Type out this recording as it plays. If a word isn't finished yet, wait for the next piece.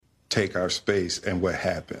take our space, and what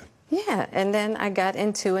happened? Yeah, and then I got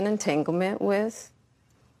into an entanglement with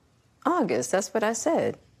August. That's what I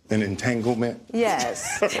said. An entanglement?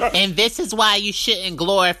 Yes. And this is why you shouldn't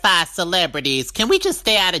glorify celebrities. Can we just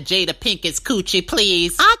stay out of Jada Pinkett's coochie,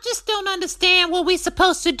 please? I just don't understand what we're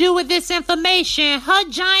supposed to do with this information. Her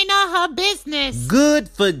gina, her business. Good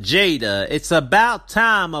for Jada. It's about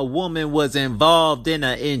time a woman was involved in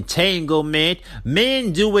an entanglement.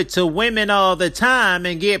 Men do it to women all the time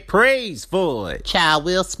and get praised for it. Child,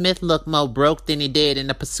 Will Smith looked more broke than he did in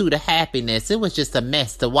The Pursuit of Happiness. It was just a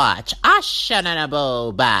mess to watch. I shut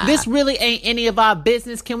up by. This really ain't any of our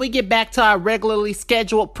business. Can we get back to our regularly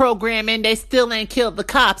scheduled programming? They still ain't killed the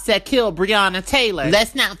cops that killed Breonna Taylor.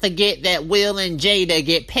 Let's not forget that Will and Jada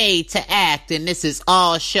get paid to act, and this is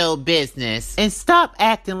all show business. And stop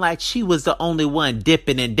acting like she was the only one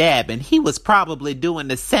dipping and dabbing. He was probably doing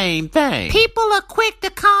the same thing. People are quick to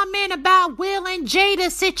comment about Will and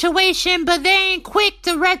Jada's situation, but they ain't quick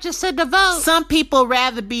to register to vote. Some people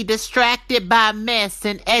rather be distracted by mess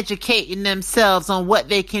than educating themselves on what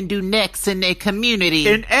they can do next in their community.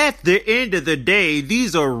 And at the end of the day,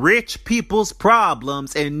 these are rich people's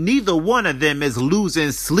problems, and neither one of them is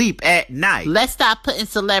losing sleep at night. Let's stop putting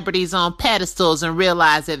celebrities on pedestals and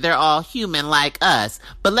realize that they're all human like us.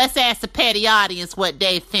 But let's ask the petty audience what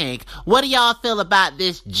they think. What do y'all feel about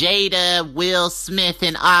this Jada, Will Smith,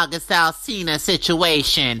 and August Alsina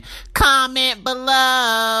situation? Comment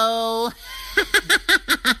below.